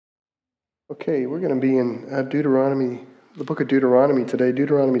Okay, we're going to be in Deuteronomy, the book of Deuteronomy today,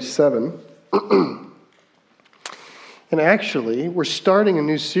 Deuteronomy 7. And actually, we're starting a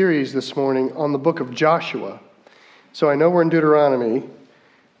new series this morning on the book of Joshua. So I know we're in Deuteronomy.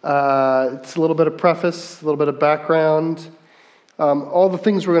 It's a little bit of preface, a little bit of background. All the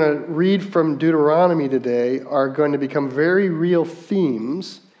things we're going to read from Deuteronomy today are going to become very real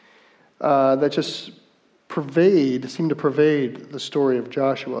themes that just seem to pervade the story of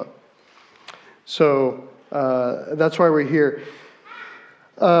Joshua. So that's why we're here.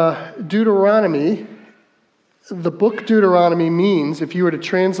 Deuteronomy, the book Deuteronomy means, if you were to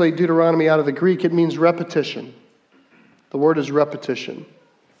translate Deuteronomy out of the Greek, it means repetition. The word is repetition.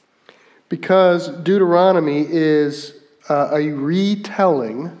 Because Deuteronomy is a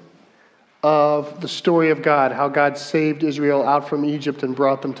retelling of the story of God, how God saved Israel out from Egypt and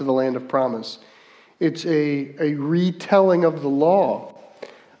brought them to the land of promise. It's a retelling of the law.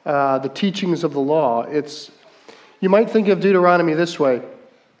 The teachings of the law. You might think of Deuteronomy this way,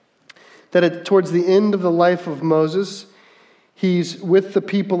 that towards the end of the life of Moses, he's with the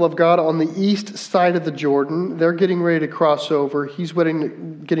people of God on the east side of the Jordan. They're getting ready to cross over. He's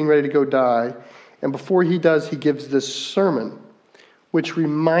getting ready to go die. And before he does, he gives this sermon, which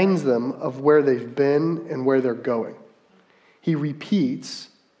reminds them of where they've been and where they're going. He repeats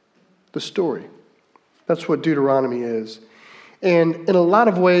the story. That's what Deuteronomy is. And in a lot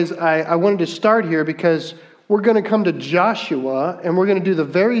of ways, I wanted to start here because we're going to come to Joshua and we're going to do the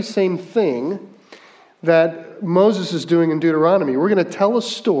very same thing that Moses is doing in Deuteronomy. We're going to tell a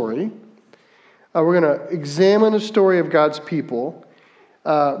story. We're going to examine a story of God's people.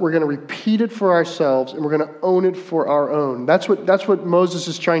 We're going to repeat it for ourselves and we're going to own it for our own. That's what Moses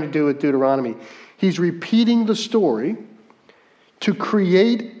is trying to do with Deuteronomy. He's repeating the story to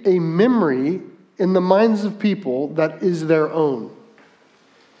create a memory in the minds of people that is their own.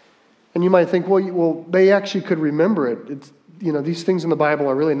 And you might think, well, they actually could remember it. These things in the Bible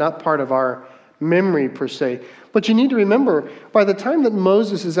are really not part of our memory per se. But you need to remember, by the time that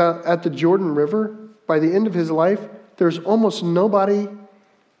Moses is out at the Jordan River, by the end of his life, there's almost nobody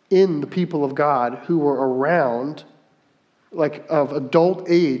in the people of God who were around, like of adult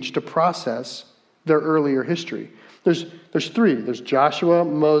age, to process their earlier history. There's three. There's Joshua,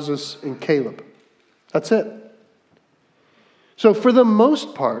 Moses, and Caleb. That's it. So for the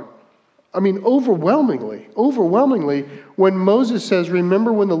most part, overwhelmingly, when Moses says,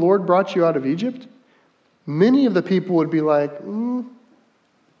 remember when the Lord brought you out of Egypt? Many of the people would be like, not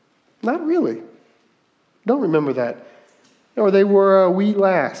really. Don't remember that. Or they were a wee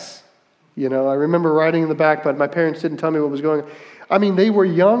lass. I remember riding in the back, but my parents didn't tell me what was going on. They were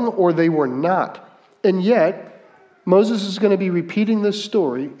young or they were not. And yet, Moses is going to be repeating this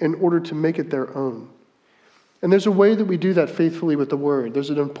story in order to make it their own. And there's a way that we do that faithfully with the Word.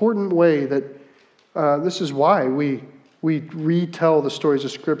 There's an important way that this is why we retell the stories of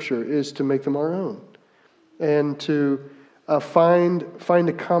Scripture, is to make them our own. And to find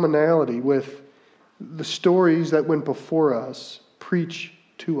a commonality with the stories that went before us, preach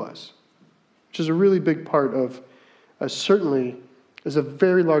to us. Which is a really big part of, certainly is a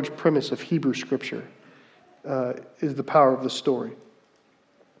very large premise of Hebrew Scripture, is the power of the story.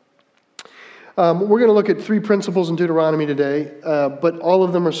 We're going to look at three principles in Deuteronomy today, but all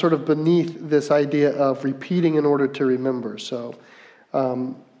of them are sort of beneath this idea of repeating in order to remember. So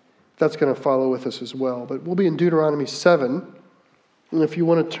that's going to follow with us as well. But we'll be in Deuteronomy 7. And if you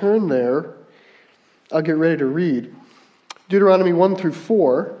want to turn there, I'll get ready to read. Deuteronomy 1 through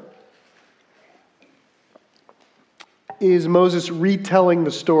 4 is Moses retelling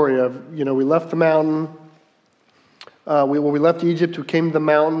the story of, we left the mountain. We left Egypt, we came to the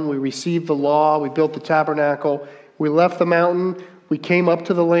mountain, we received the law, we built the tabernacle. We left the mountain, we came up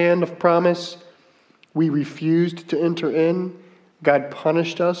to the land of promise. We refused to enter in. God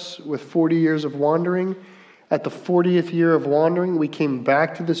punished us with 40 years of wandering. At the 40th year of wandering, we came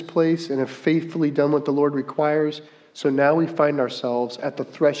back to this place and have faithfully done what the Lord requires. So now we find ourselves at the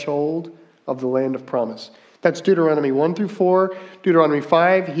threshold of the land of promise. That's Deuteronomy 1 through 4. Deuteronomy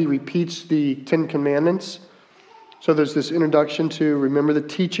 5, he repeats the 10 Commandments. So there's this introduction to remember the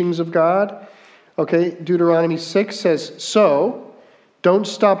teachings of God. Okay, Deuteronomy 6 says, so don't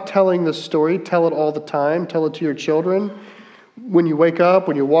stop telling the story. Tell it all the time. Tell it to your children. When you wake up,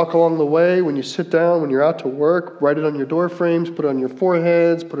 when you walk along the way, when you sit down, when you're out to work, write it on your door frames, put it on your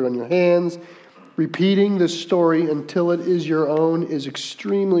foreheads, put it on your hands. Repeating this story until it is your own is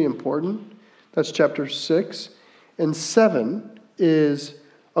extremely important. That's chapter 6. And 7 is,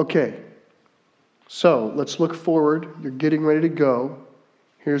 okay, so let's look forward. You're getting ready to go.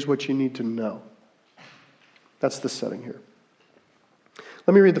 Here's what you need to know. That's the setting here.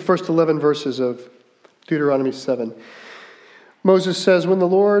 Let me read the first 11 verses of Deuteronomy 7. Moses says, "When the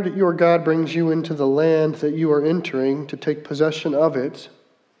Lord your God brings you into the land that you are entering to take possession of it,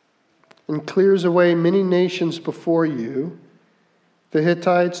 and clears away many nations before you, the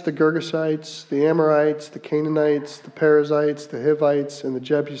Hittites, the Girgashites, the Amorites, the Canaanites, the Perizzites, the Hivites, and the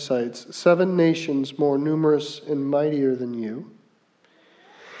Jebusites, 7 nations more numerous and mightier than you.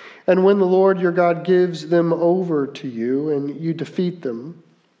 And when the Lord your God gives them over to you and you defeat them,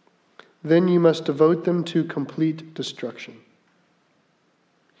 then you must devote them to complete destruction.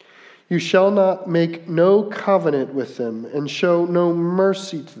 You shall not make no covenant with them and show no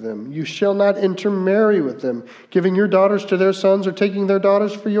mercy to them. You shall not intermarry with them, giving your daughters to their sons or taking their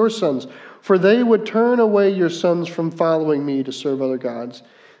daughters for your sons, for they would turn away your sons from following me to serve other gods.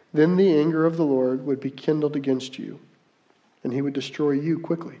 Then the anger of the Lord would be kindled against you, and he would destroy you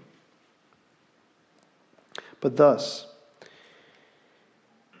quickly. But thus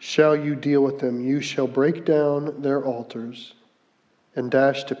shall you deal with them. You shall break down their altars and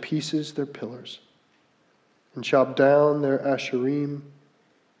dash to pieces their pillars, and chop down their asherim,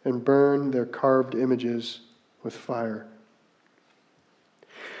 and burn their carved images with fire.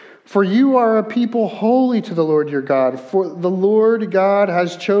 For you are a people holy to the Lord your God. For the Lord God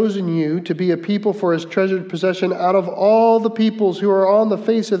has chosen you to be a people for his treasured possession out of all the peoples who are on the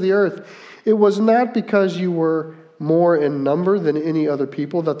face of the earth. It was not because you were more in number than any other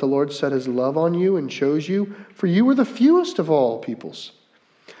people that the Lord set his love on you and chose you, for you were the fewest of all peoples.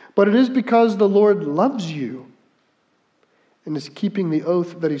 But it is because the Lord loves you and is keeping the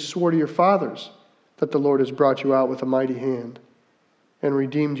oath that he swore to your fathers that the Lord has brought you out with a mighty hand and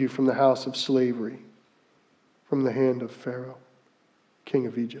redeemed you from the house of slavery, from the hand of Pharaoh, king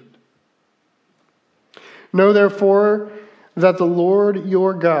of Egypt. Know therefore that the Lord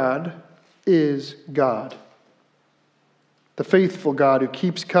your God is God, the faithful God who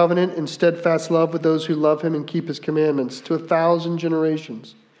keeps covenant and steadfast love with those who love him and keep his commandments to 1,000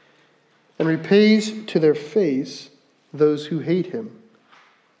 generations, and repays to their face those who hate him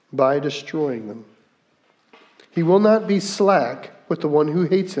by destroying them. He will not be slack with the one who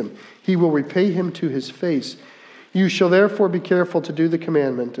hates him. He will repay him to his face. You shall therefore be careful to do the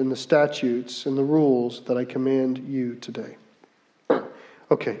commandment and the statutes and the rules that I command you today."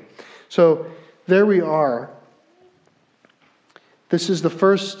 Okay, so there we are. This is the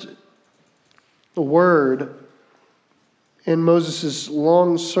first word in Moses'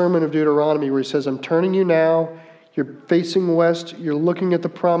 long sermon of Deuteronomy where he says, I'm turning you now. You're facing west. You're looking at the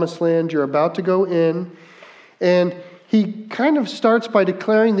promised land. You're about to go in. And he kind of starts by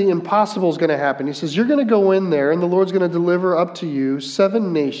declaring the impossible is going to happen. He says, you're going to go in there, and the Lord's going to deliver up to you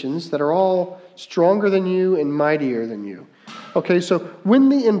 7 nations that are all stronger than you and mightier than you. Okay, so when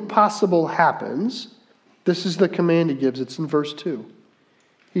the impossible happens, this is the command he gives. It's in verse 2.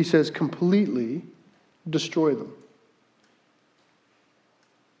 He says, completely destroy them.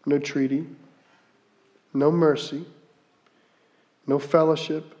 No treaty, no mercy, no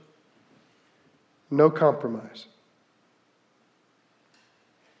fellowship, no compromise.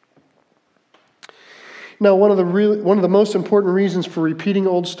 Now, one of the most important reasons for repeating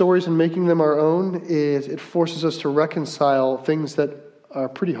old stories and making them our own is it forces us to reconcile things that are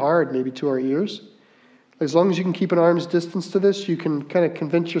pretty hard maybe to our ears. As long as you can keep an arm's distance to this, you can kind of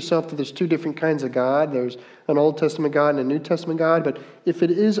convince yourself that there's 2 different kinds of God. There's an Old Testament God and a New Testament God. But if it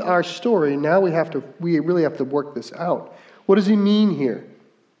is our story, now we really have to work this out. What does he mean here?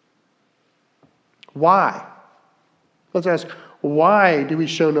 Why? Let's ask, why do we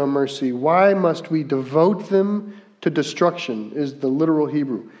show no mercy? Why must we devote them to destruction, is the literal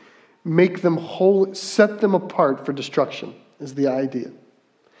Hebrew. Make them holy, set them apart for destruction, is the idea.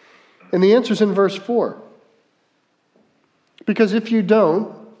 And the answer is in verse 4. Because if you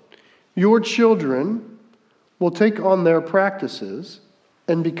don't, your children will take on their practices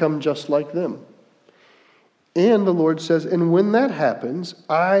and become just like them. And the Lord says, and when that happens,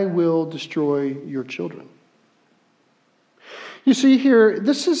 I will destroy your children. You see here,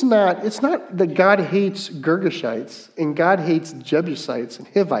 it's not that God hates Girgashites and God hates Jebusites and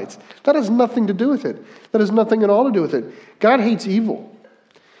Hivites. That has nothing to do with it. That has nothing at all to do with it. God hates evil.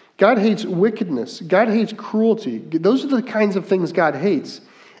 God hates wickedness. God hates cruelty. Those are the kinds of things God hates.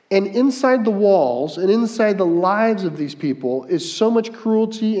 And inside the walls and inside the lives of these people is so much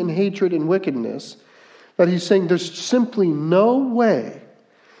cruelty and hatred and wickedness that he's saying there's simply no way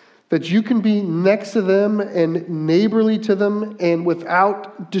that you can be next to them and neighborly to them and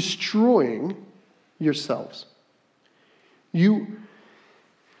without destroying yourselves. You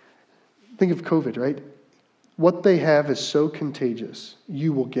think of COVID, right? What they have is so contagious,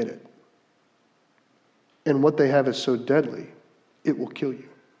 you will get it. And what they have is so deadly, it will kill you.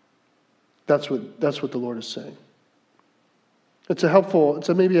 That's what the Lord is saying. It's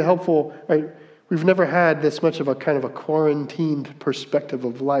maybe a helpful, right? We've never had this much of a kind of a quarantined perspective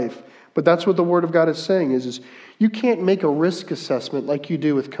of life. But that's what the Word of God is saying is you can't make a risk assessment like you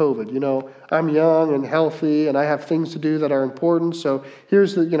do with COVID. You know, I'm young and healthy and I have things to do that are important. So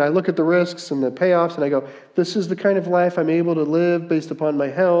here's I look at the risks and the payoffs and I go, this is the kind of life I'm able to live based upon my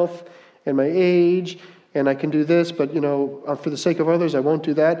health and my age. And I can do this, but for the sake of others, I won't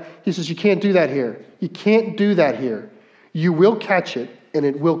do that. He says, you can't do that here. You can't do that here. You will catch it and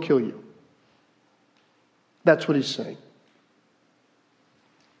it will kill you. That's what he's saying.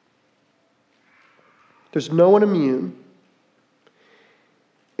 There's no one immune,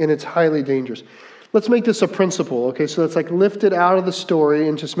 and it's highly dangerous. Let's make this a principle, okay? So let's lift it out of the story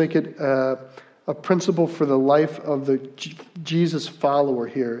and just make it a principle for the life of the Jesus follower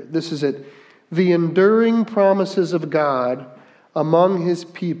here. This is it. The enduring promises of God among his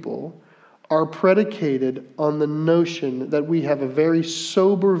people are predicated on the notion that we have a very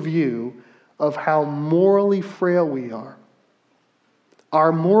sober view of how morally frail we are.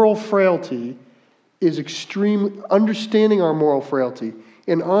 Our moral frailty is understanding our moral frailty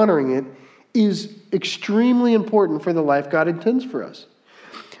and honoring it is extremely important for the life God intends for us.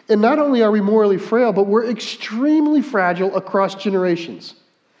 And not only are we morally frail, but we're extremely fragile across generations.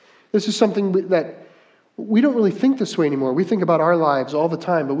 This is something that we don't really think this way anymore. We think about our lives all the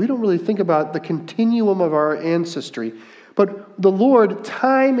time, but we don't really think about the continuum of our ancestry. But the Lord,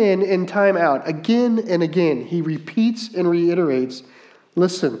 time in and time out, again and again, he repeats and reiterates,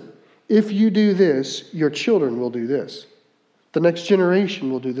 listen, if you do this, your children will do this. The next generation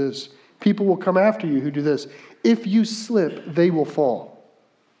will do this. People will come after you who do this. If you slip, they will fall.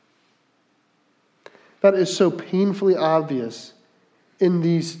 That is so painfully obvious in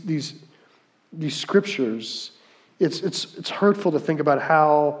these scriptures. It's hurtful to think about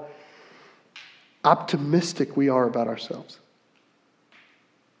how optimistic we are about ourselves.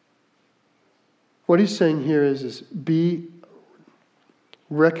 What he's saying here is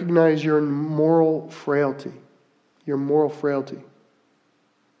recognize your moral frailty. Your moral frailty.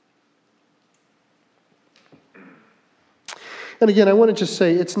 And again, I want to just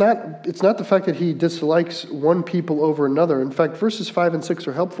say, it's not the fact that he dislikes one people over another. In fact, verses 5 and 6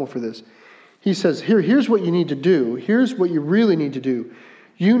 are helpful for this. He says, here's what you need to do. Here's what you really need to do.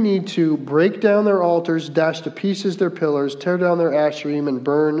 You need to break down their altars, dash to pieces their pillars, tear down their asherim, and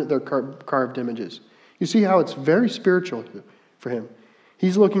burn their carved images. You see how it's very spiritual for him.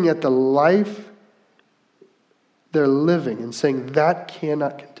 He's looking at the life they're living and saying that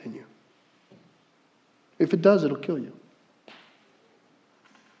cannot continue. If it does, it'll kill you.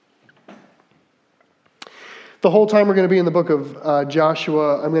 The whole time we're going to be in the book of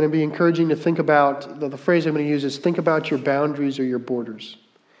Joshua, I'm going to be encouraging to think about, the phrase I'm going to use is think about your boundaries or your borders.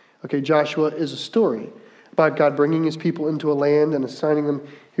 Okay, Joshua is a story about God bringing his people into a land and assigning them,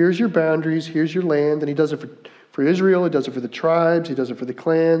 here's your boundaries, here's your land, and he does it for Israel, he does it for the tribes, he does it for the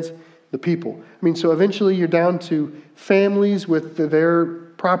clans, the people. I mean, so eventually you're down to families with their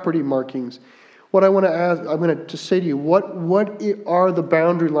property markings. What I want to ask, I'm going to just say to you, what are the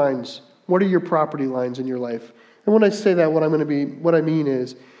boundary lines? What are your property lines in your life? And when I say that, what I mean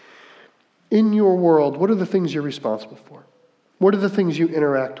is, in your world, what are the things you're responsible for? What are the things you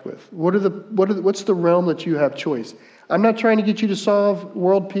interact with? What's the realm that you have choice? I'm not trying to get you to solve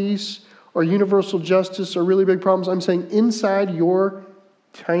world peace or universal justice or really big problems. I'm saying inside your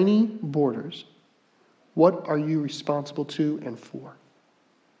tiny borders, what are you responsible to and for?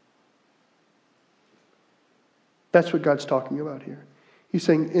 That's what God's talking about here. He's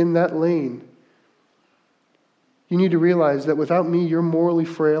saying in that lane, you need to realize that without me, you're morally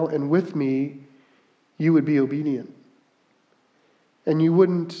frail, and with me, you would be obedient. And you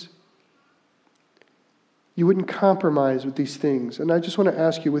wouldn't compromise with these things. And I just want to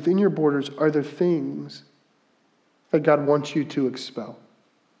ask you, within your borders, are there things that God wants you to expel?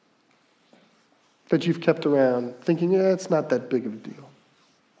 That you've kept around, thinking, it's not that big of a deal.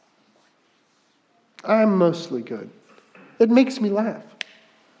 I'm mostly good. It makes me laugh.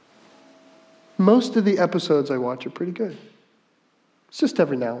 Most of the episodes I watch are pretty good. It's just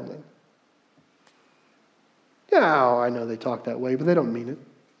every now and then. Yeah, I know they talk that way, but they don't mean it.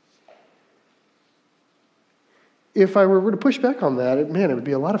 If I were to push back on that, it would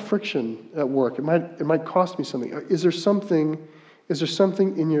be a lot of friction at work. It might cost me something. Is there something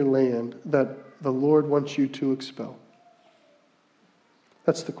in your land that the Lord wants you to expel?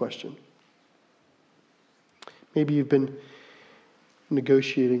 That's the question. Maybe you've been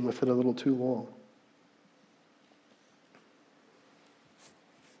negotiating with it a little too long.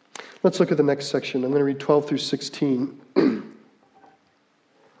 Let's look at the next section. I'm going to read 12 through 16.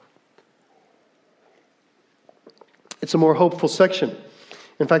 It's a more hopeful section.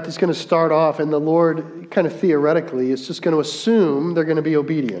 In fact, it's going to start off, and the Lord, kind of theoretically, is just going to assume they're going to be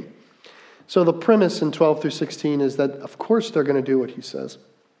obedient. So the premise in 12 through 16 is that, of course, they're going to do what he says.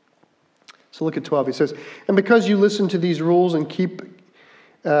 So look at 12. He says, "And because you listen to these rules and keep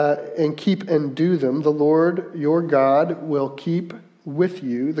and do them, the Lord your God will keep with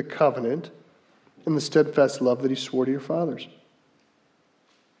you the covenant and the steadfast love that he swore to your fathers.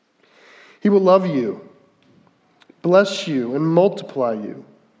 He will love you, bless you, and multiply you.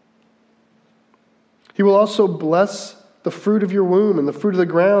 He will also bless the fruit of your womb and the fruit of the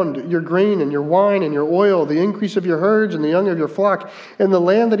ground, your grain and your wine and your oil, the increase of your herds and the young of your flock, and the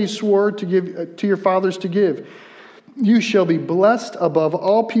land that he swore to give to your fathers to give. You shall be blessed above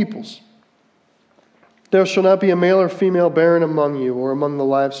all peoples. There shall not be a male or female barren among you or among the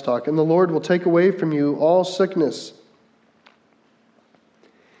livestock, and the Lord will take away from you all sickness.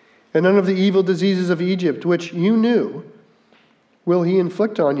 And none of the evil diseases of Egypt, which you knew, will he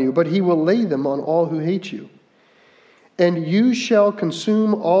inflict on you, but he will lay them on all who hate you. And you shall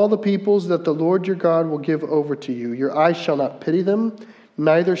consume all the peoples that the Lord your God will give over to you. Your eyes shall not pity them,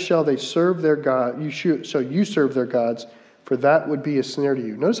 neither shall they serve their God. You serve their gods, for that would be a snare to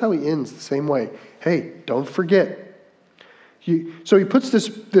you." Notice how he ends the same way. Hey, don't forget. So he puts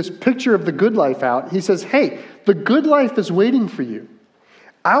this picture of the good life out. He says, hey, the good life is waiting for you.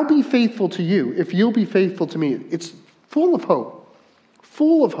 I'll be faithful to you if you'll be faithful to me. It's full of hope.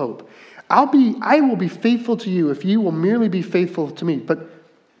 Full of hope. I will be faithful to you if you will merely be faithful to me. But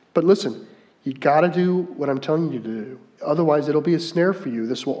listen, you got to do what I'm telling you to do. Otherwise, it'll be a snare for you.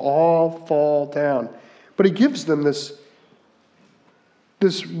 This will all fall down. But he gives them this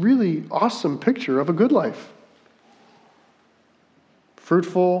really awesome picture of a good life.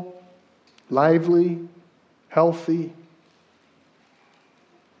 Fruitful, lively, healthy.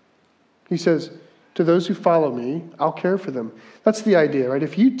 He says, to those who follow me, I'll care for them. That's the idea, right?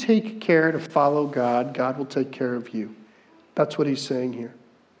 If you take care to follow God, God will take care of you. That's what he's saying here.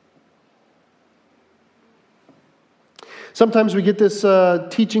 Sometimes we get this,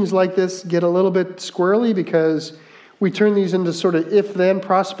 teachings like this get a little bit squirrely because we turn these into sort of if-then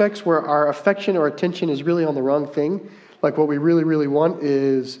prospects where our affection or attention is really on the wrong thing. Like what we really, really want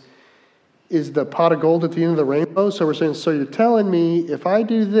is the pot of gold at the end of the rainbow. So we're saying, so you're telling me if I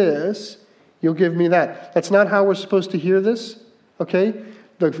do this, you'll give me that. That's not how we're supposed to hear this, okay?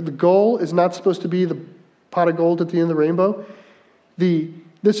 The goal is not supposed to be the pot of gold at the end of the rainbow.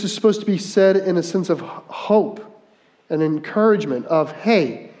 This is supposed to be said in a sense of hope and encouragement of,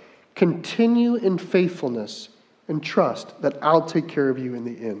 hey, continue in faithfulness and trust that I'll take care of you in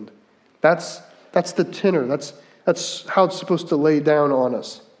the end. That's the tenor. That's how it's supposed to lay down on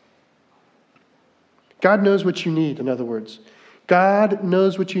us. God knows what you need, in other words. God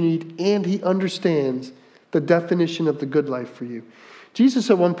knows what you need, and he understands the definition of the good life for you. Jesus,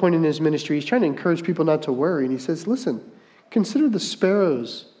 at one point in his ministry, he's trying to encourage people not to worry, and he says, listen, consider the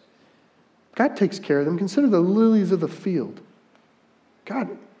sparrows. God takes care of them. Consider the lilies of the field.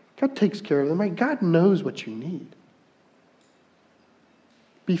 God takes care of them, right? God knows what you need.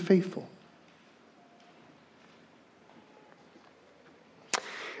 Be faithful.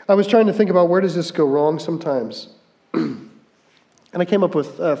 I was trying to think about where does this go wrong sometimes. And I came up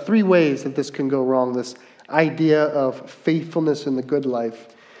with 3 ways that this can go wrong, this idea of faithfulness in the good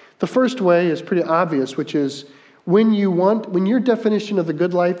life. The first way is pretty obvious, which is when your definition of the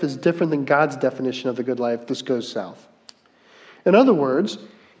good life is different than God's definition of the good life, this goes south. In other words,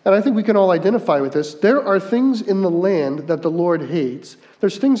 and I think we can all identify with this, there are things in the land that the Lord hates.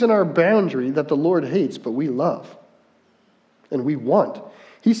 There's things in our boundary that the Lord hates, but we love and we want.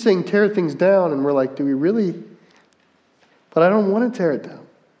 He's saying tear things down, and we're like, do we really? But I don't want to tear it down.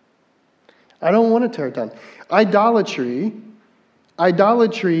 I don't want to tear it down. Idolatry,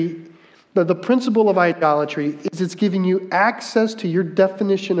 the principle of idolatry is it's giving you access to your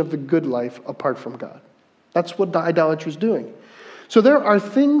definition of the good life apart from God. That's what the idolatry is doing. So there are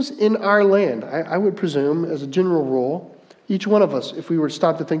things in our land, I would presume, as a general rule, each one of us, if we were to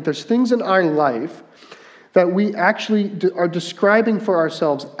stop to think, there's things in our life that we actually are describing for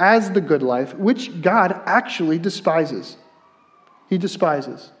ourselves as the good life, which God actually despises. He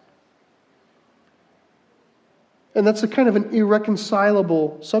despises. And that's a kind of an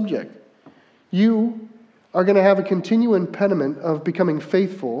irreconcilable subject. You are going to have a continual impediment of becoming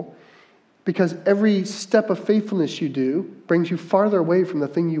faithful because every step of faithfulness you do brings you farther away from the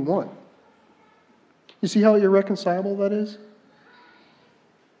thing you want. You see how irreconcilable that is?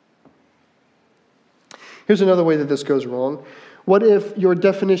 Here's another way that this goes wrong. What if your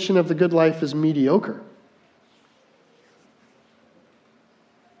definition of the good life is mediocre?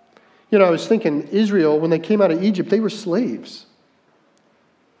 I was thinking, Israel, when they came out of Egypt, they were slaves.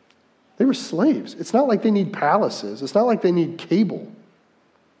 They were slaves. It's not like they need palaces. It's not like they need cable.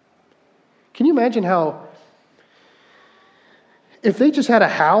 Can you imagine how, if they just had a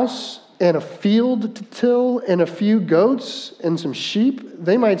house and a field to till and a few goats and some sheep,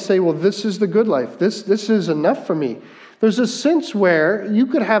 they might say, well, this is the good life. This is enough for me. There's a sense where you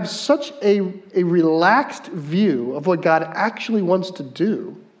could have such a relaxed view of what God actually wants to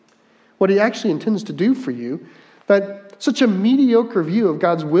do, what he actually intends to do for you, that such a mediocre view of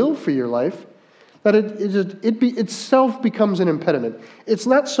God's will for your life, that it itself becomes an impediment. It's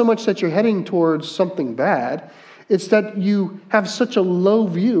not so much that you're heading towards something bad, it's that you have such a low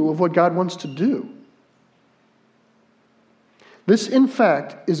view of what God wants to do. This, in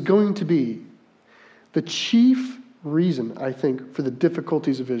fact, is going to be the chief reason, I think, for the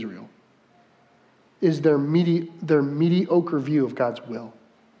difficulties of Israel, is their mediocre view of God's will.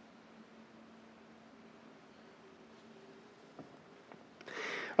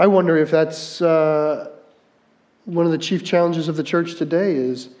 I wonder if that's one of the chief challenges of the church today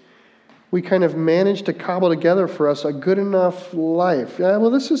is we kind of manage to cobble together for us a good enough life. Yeah, well,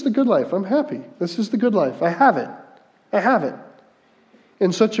 this is the good life. I'm happy. This is the good life. I have it. I have it.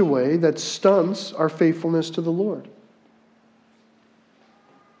 In such a way that stunts our faithfulness to the Lord.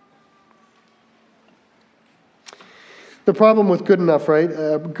 The problem with good enough, right?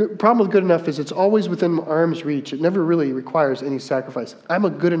 Problem with good enough is it's always within arm's reach. It never really requires any sacrifice. I'm a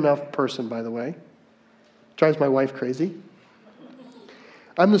good enough person, by the way. Drives my wife crazy.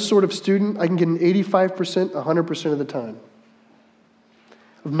 I'm the sort of student I can get an 85% 100% of the time.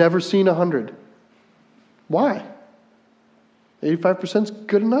 I've never seen 100. Why? 85% is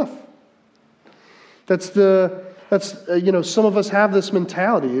good enough. Some of us have this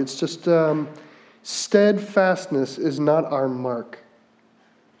mentality. It's just steadfastness is not our mark.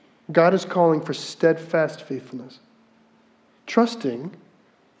 God is calling for steadfast faithfulness, trusting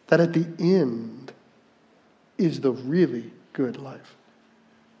that at the end is the really good life.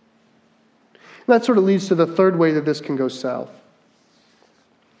 And that sort of leads to the third way that this can go south.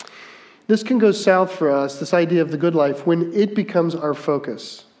 This can go south for us, this idea of the good life, when it becomes our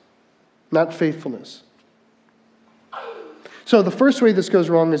focus, not faithfulness. So the first way this goes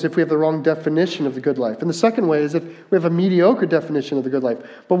wrong is if we have the wrong definition of the good life. And the second way is if we have a mediocre definition of the good life.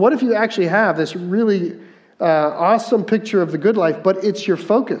 But what if you actually have this really awesome picture of the good life, but it's your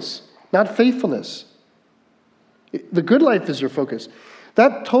focus, not faithfulness? The good life is your focus.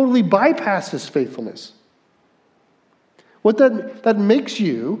 That totally bypasses faithfulness. What that makes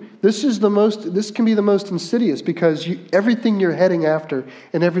you, this can be the most insidious because everything you're heading after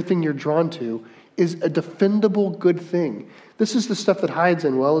and everything you're drawn to is a defendable good thing. This is the stuff that hides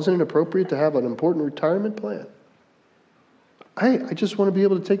in, well, isn't it appropriate to have an important retirement plan? I just want to be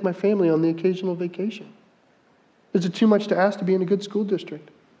able to take my family on the occasional vacation. Is it too much to ask to be in a good school district?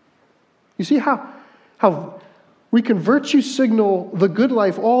 You see how we can virtue signal the good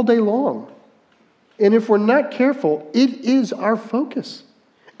life all day long. And if we're not careful, it is our focus.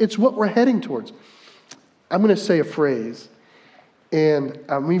 It's what we're heading towards. I'm going to say a phrase, and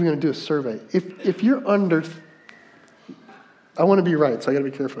I'm even going to do a survey. If you're under, I want to be right, so I got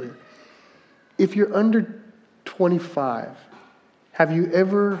to be careful here. If you're under 25, have you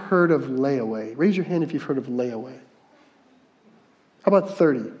ever heard of layaway? Raise your hand if you've heard of layaway. How about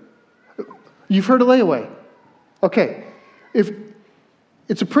 30? You've heard of layaway? Okay.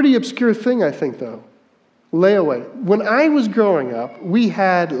 It's a pretty obscure thing, I think, though. Layaway. When I was growing up, we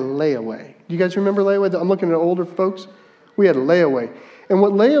had layaway. Do you guys remember layaway? I'm looking at older folks. We had layaway. And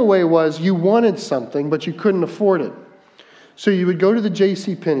what layaway was, you wanted something, but you couldn't afford it. So you would go to the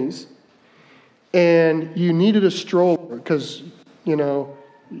JCPenney's, and you needed a stroller because,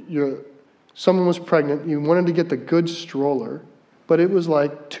 someone was pregnant. You wanted to get the good stroller, but it was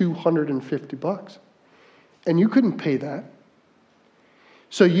like $250. And you couldn't pay that.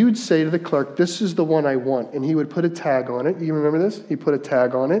 So you'd say to the clerk, this is the one I want. And he would put a tag on it. You remember this? He put a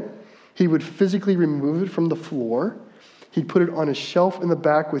tag on it. He would physically remove it from the floor. He'd put it on a shelf in the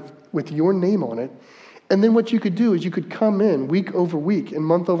back with your name on it. And then what you could do is you could come in week over week and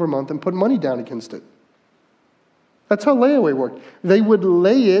month over month and put money down against it. That's how layaway worked. They would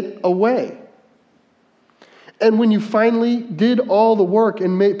lay it away. And when you finally did all the work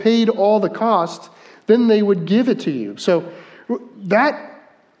and paid all the costs, then they would give it to you. So that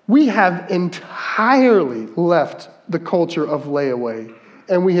we have entirely left the culture of layaway,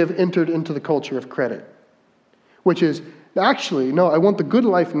 and we have entered into the culture of credit, which is, actually, no, I want the good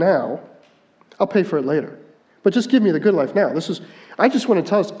life now. I'll pay for it later. But just give me the good life now. I just want to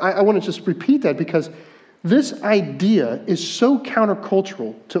tell us, I want to just repeat that because This idea is so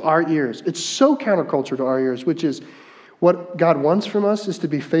countercultural to our ears. It's so countercultural to our ears, which is what God wants from us is to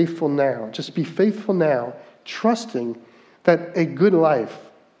be faithful now. Just be faithful now, trusting that a good life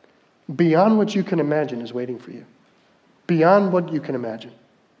beyond what you can imagine is waiting for you. Beyond what you can imagine.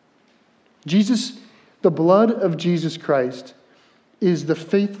 Jesus, the blood of Jesus Christ is the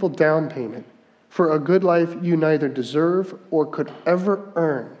faithful down payment for a good life you neither deserve or could ever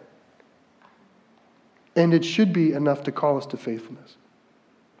earn. And it should be enough to call us to faithfulness.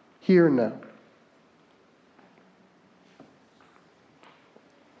 Here and now.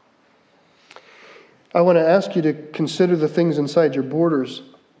 I want to ask you to consider the things inside your borders.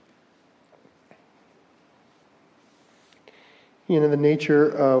 You know, the nature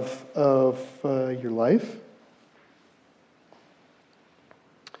of your life.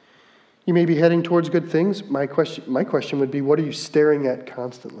 You may be heading towards good things. My question would be, what are you staring at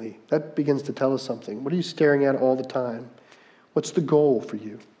constantly? That begins to tell us something. What are you staring at all the time? What's the goal for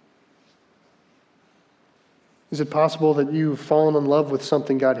you? Is it possible that you've fallen in love with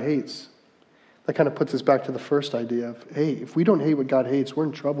something God hates? That kind of puts us back to the first idea of, hey, if we don't hate what God hates, we're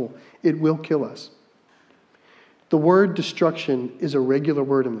in trouble. It will kill us. The word destruction is a regular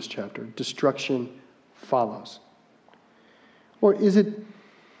word in this chapter. Destruction follows. Or is it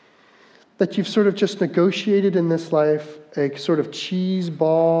that you've sort of just negotiated in this life a sort of cheese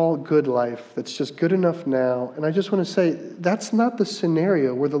ball good life that's just good enough now? And I just want to say, that's not the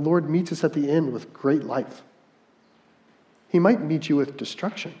scenario where the Lord meets us at the end with great life. He might meet you with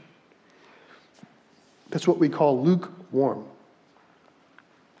destruction. That's what we call lukewarm.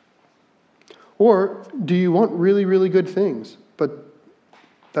 Or do you want really, really good things, but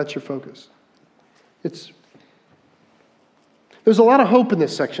that's your focus? There's a lot of hope in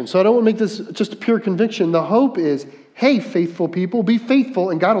this section, so I don't want to make this just pure conviction. The hope is, hey, faithful people, be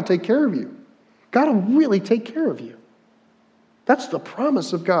faithful and God will take care of you. God will really take care of you. That's the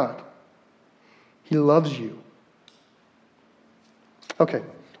promise of God. He loves you. Okay,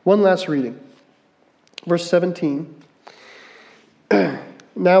 one last reading. Verse 17.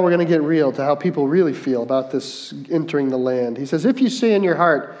 Now we're going to get real to how people really feel about this entering the land. He says, if you say in your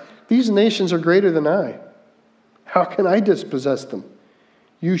heart, these nations are greater than I, how can I dispossess them?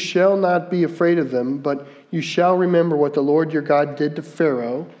 You shall not be afraid of them, but you shall remember what the Lord your God did to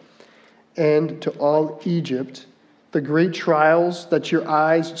Pharaoh and to all Egypt, the great trials that your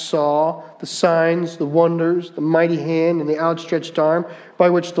eyes saw, the signs, the wonders, the mighty hand, and the outstretched arm by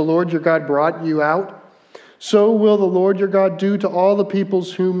which the Lord your God brought you out. So will the Lord your God do to all the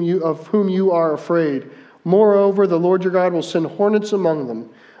peoples of whom you are afraid. Moreover, the Lord your God will send hornets among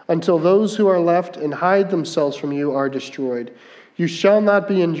them, until those who are left and hide themselves from you are destroyed. You shall not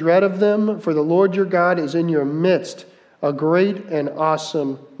be in dread of them, for the Lord your God is in your midst, a great and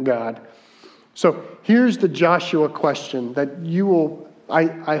awesome God. So here's the Joshua question that you will,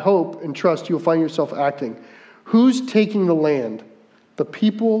 I hope and trust you will find yourself acting. Who's taking the land? The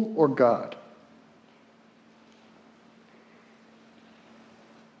people or God?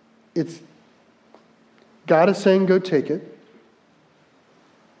 God is saying, go take it.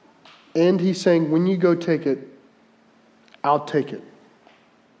 And he's saying, when you go take it, I'll take it.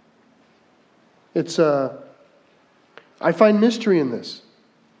 I find mystery in this.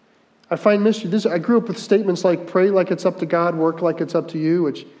 I grew up with statements like, pray like it's up to God, work like it's up to you,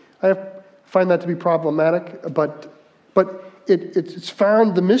 which I find that to be problematic, but it's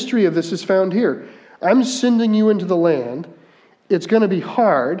found, the mystery of this is found here. I'm sending you into the land. It's going to be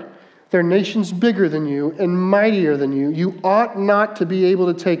hard. There are nations bigger than you and mightier than you. You ought not to be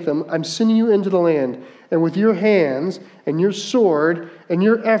able to take them. I'm sending you into the land. And with your hands and your sword and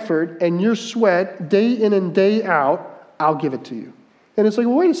your effort and your sweat, day in and day out, I'll give it to you. And it's like,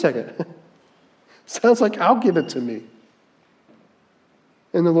 well, wait a second. Sounds like I'll give it to me.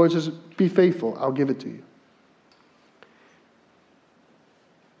 And the Lord says, be faithful. I'll give it to you.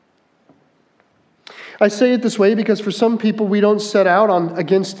 I say it this way because for some people we don't set out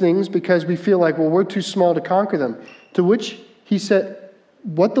against things because we feel like, well, we're too small to conquer them. To which he said,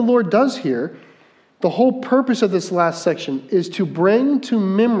 what the Lord does here, the whole purpose of this last section is to bring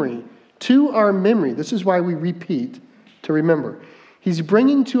to our memory, this is why we repeat, to remember. He's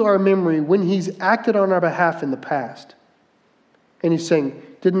bringing to our memory when he's acted on our behalf in the past. And he's saying,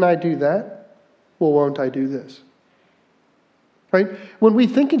 didn't I do that? Well, won't I do this? Right? When we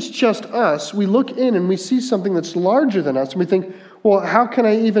think it's just us, we look in and we see something that's larger than us, and we think, well, how can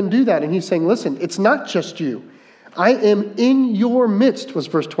I even do that? And he's saying, listen, it's not just you. I am in your midst, was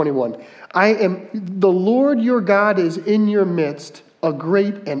verse 21. The Lord your God is in your midst, a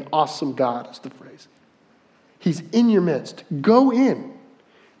great and awesome God, is the phrase. He's in your midst. Go in.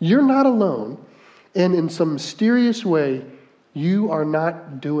 You're not alone. And in some mysterious way, you are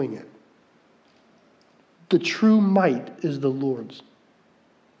not doing it. The true might is the Lord's.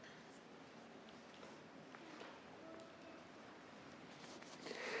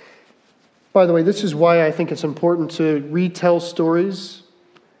 By the way, this is why I think it's important to retell stories,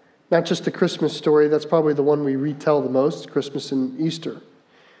 not just the Christmas story. That's probably the one we retell the most, Christmas and Easter.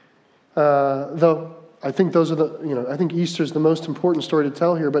 Though I think I think Easter is the most important story to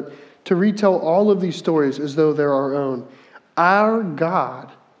tell here, but to retell all of these stories as though they're our own. Our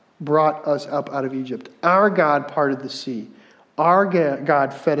God brought us up out of Egypt. Our God parted the sea. Our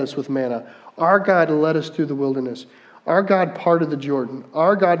God fed us with manna. Our God led us through the wilderness. Our God parted the Jordan.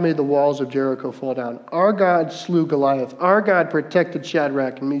 Our God made the walls of Jericho fall down. Our God slew Goliath. Our God protected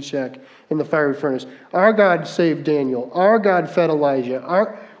Shadrach and Meshach in the fiery furnace. Our God saved Daniel. Our God fed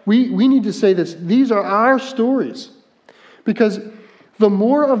Elijah. We need to say this. These are our stories. Because the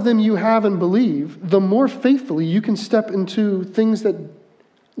more of them you have and believe, the more faithfully you can step into things that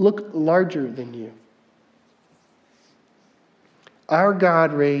look larger than you. Our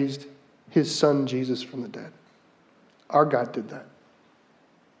God raised his son Jesus from the dead. Our God did that.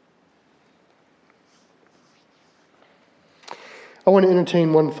 I want to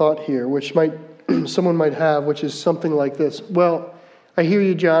entertain one thought here, which someone might have, which is something like this. Well, I hear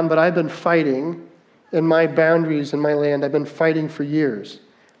you, John, but I've been fighting in my boundaries in my land. I've been fighting for years.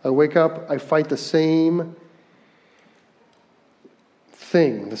 I wake up, I fight the same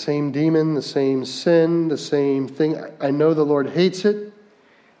thing, the same demon, the same sin, the same thing. I know the Lord hates it.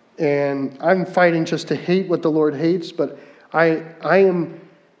 And I'm fighting just to hate what the Lord hates, but I am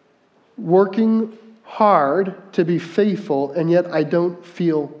working hard to be faithful, and yet I don't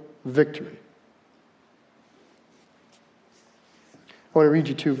feel victory. I want to read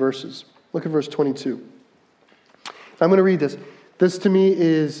you 2 verses. Look at verse 22. I'm going to read this. This to me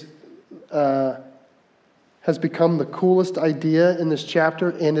has become the coolest idea in this chapter,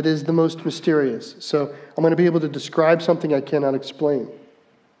 and it is the most mysterious. So I'm going to be able to describe something I cannot explain.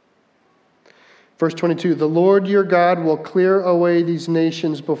 Verse 22, the Lord your God will clear away these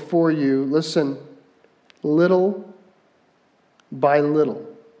nations before you. Listen, little by little.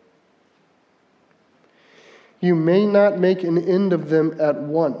 You may not make an end of them at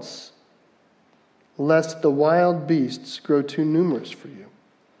once, lest the wild beasts grow too numerous for you.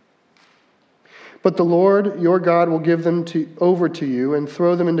 But the Lord your God will give them over to you and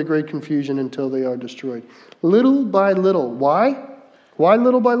throw them into great confusion until they are destroyed. Little by little. Why? Why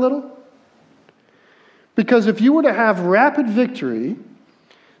little by little? Because if you were to have rapid victory,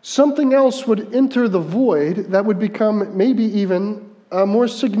 something else would enter the void that would become maybe even a more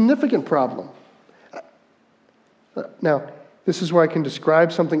significant problem. Now, this is where I can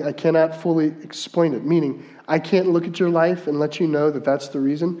describe something I cannot fully explain it, meaning I can't look at your life and let you know that that's the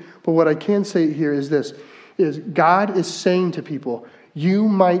reason. But what I can say here is this, is God is saying to people, you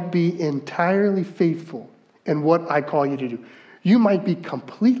might be entirely faithful in what I call you to do. You might be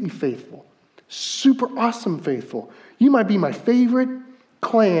completely faithful. Super awesome faithful. You might be my favorite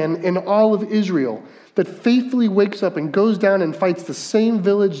clan in all of Israel that faithfully wakes up and goes down and fights the same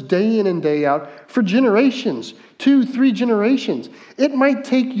village day in and day out for generations, 2, 3 generations. It might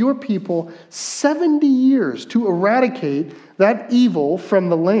take your people 70 years to eradicate that evil from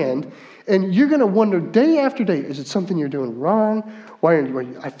the land, and you're going to wonder day after day, is it something you're doing wrong? Why are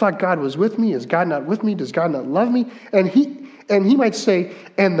you, I thought God was with me. Is God not with me? Does God not love me? And he might say,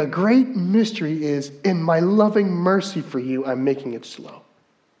 and the great mystery is, in my loving mercy for you, I'm making it slow.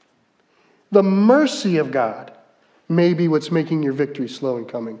 The mercy of God may be what's making your victory slow in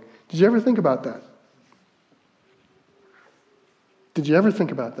coming. Did you ever think about that? Did you ever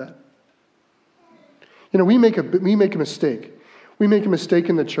think about that? You know, we make a mistake. We make a mistake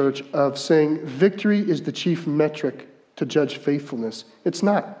in the church of saying victory is the chief metric to judge faithfulness. It's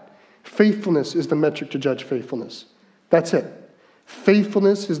not. Faithfulness is the metric to judge faithfulness. That's it.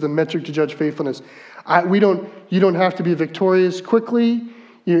 Faithfulness is the metric to judge faithfulness. You don't have to be victorious quickly.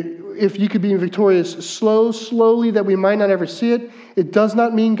 If you could be victorious slowly, that we might not ever see it, it does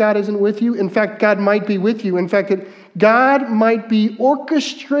not mean God isn't with you. In fact, God might be with you. In fact, God might be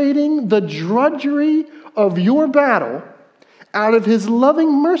orchestrating the drudgery of your battle out of his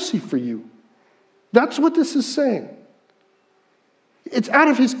loving mercy for you. That's what this is saying. It's out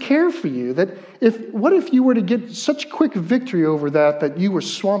of his care for you that what if you were to get such quick victory over that you were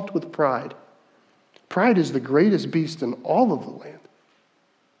swamped with pride? Pride is the greatest beast in all of the land.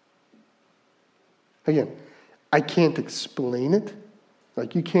 Again, I can't explain it.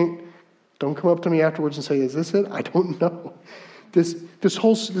 Like don't come up to me afterwards and say, is this it? I don't know. This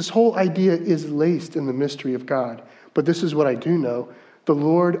whole idea is laced in the mystery of God. But this is what I do know. The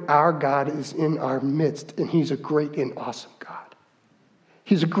Lord our God is in our midst, and he's a great and awesome God.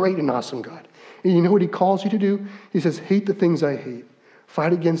 He's a great and awesome God. And you know what he calls you to do? He says, hate the things I hate.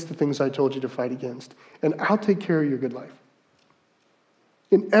 Fight against the things I told you to fight against. And I'll take care of your good life.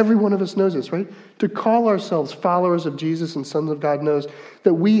 And every one of us knows this, right? To call ourselves followers of Jesus and sons of God knows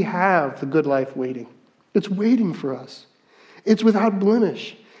that we have the good life waiting. It's waiting for us. It's without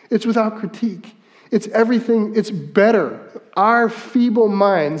blemish. It's without critique. It's everything. It's better. Our feeble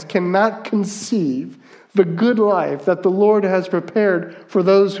minds cannot conceive the good life that the Lord has prepared for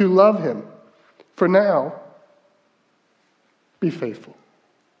those who love him. For now, be faithful.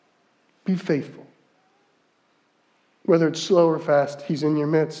 Be faithful. Whether it's slow or fast, he's in your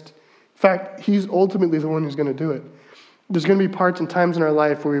midst. In fact, he's ultimately the one who's going to do it. There's going to be parts and times in our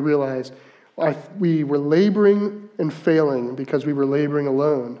life where we realize we were laboring and failing because we were laboring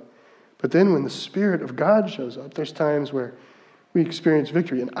alone. But then when the Spirit of God shows up, there's times where we experience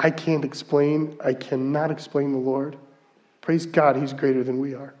victory. And I cannot explain the Lord. Praise God, he's greater than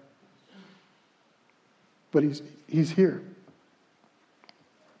we are. But he's here.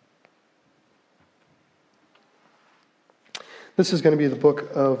 This is going to be the book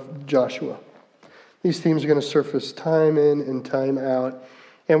of Joshua. These themes are going to surface time in and time out.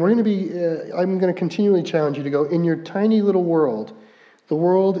 And I'm going to continually challenge you to go in your tiny little world, the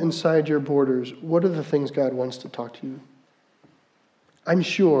world inside your borders. What are the things God wants to talk to you? I'm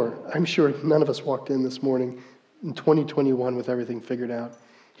sure none of us walked in this morning in 2021 with everything figured out.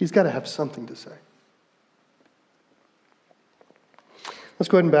 He's got to have something to say. Let's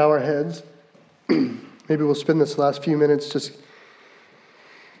go ahead and bow our heads. Maybe we'll spend this last few minutes just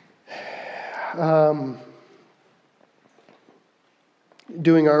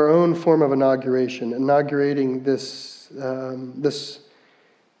doing our own form of inaugurating this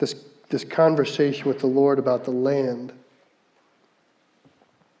conversation with the Lord about the land.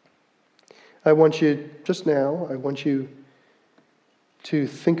 I want you to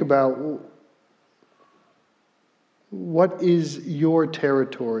think about what is your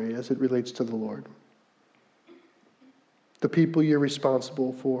territory as it relates to the Lord. The people you're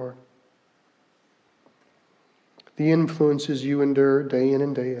responsible for. The influences you endure day in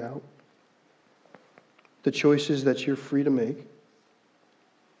and day out. The choices that you're free to make.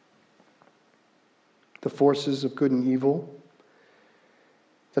 The forces of good and evil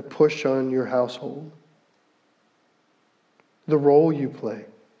that push on your household. The role you play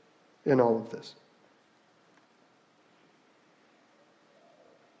in all of this.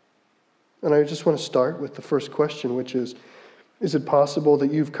 And I just want to start with the first question, which is it possible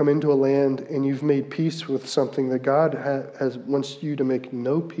that you've come into a land and you've made peace with something that God wants you to make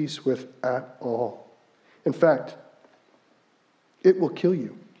no peace with at all? In fact, it will kill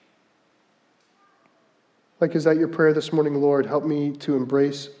you. Like, is that your prayer this morning? Lord, help me to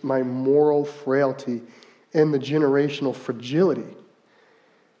embrace my moral frailty and the generational fragility.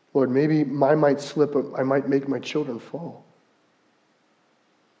 Lord, maybe I might slip, I might make my children fall.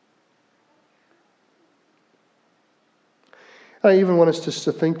 I even want us just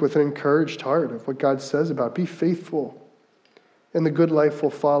to think with an encouraged heart of what God says about be faithful, and the good life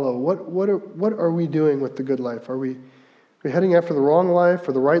will follow. What are we doing with the good life? Are we heading after the wrong life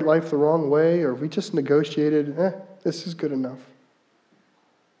or the right life the wrong way? Or have we just negotiated, this is good enough?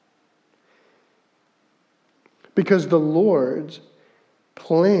 Because the Lord's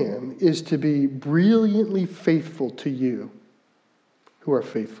plan is to be brilliantly faithful to you who are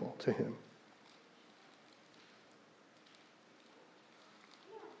faithful to him.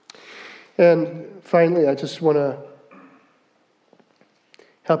 And finally, I just want to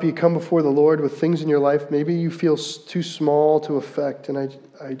help you come before the Lord with things in your life maybe you feel too small to affect. And I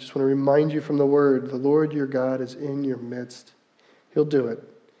just want to remind you from the Word, the Lord your God is in your midst. He'll do it.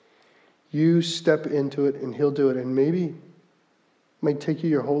 You step into it and he'll do it. And maybe it might take you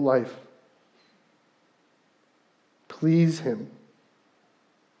your whole life. Please him.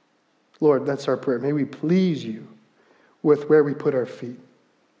 Lord, that's our prayer. May we please you with where we put our feet.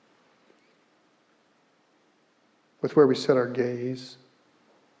 With where we set our gaze,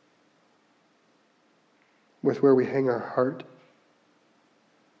 with where we hang our heart,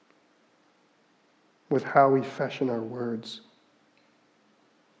 with how we fashion our words.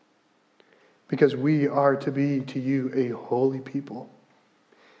 Because we are to be to you a holy people.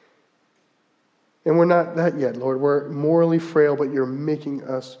 And we're not that yet, Lord. We're morally frail, but you're making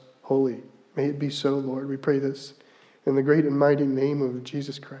us holy. May it be so, Lord. We pray this in the great and mighty name of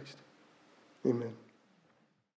Jesus Christ. Amen.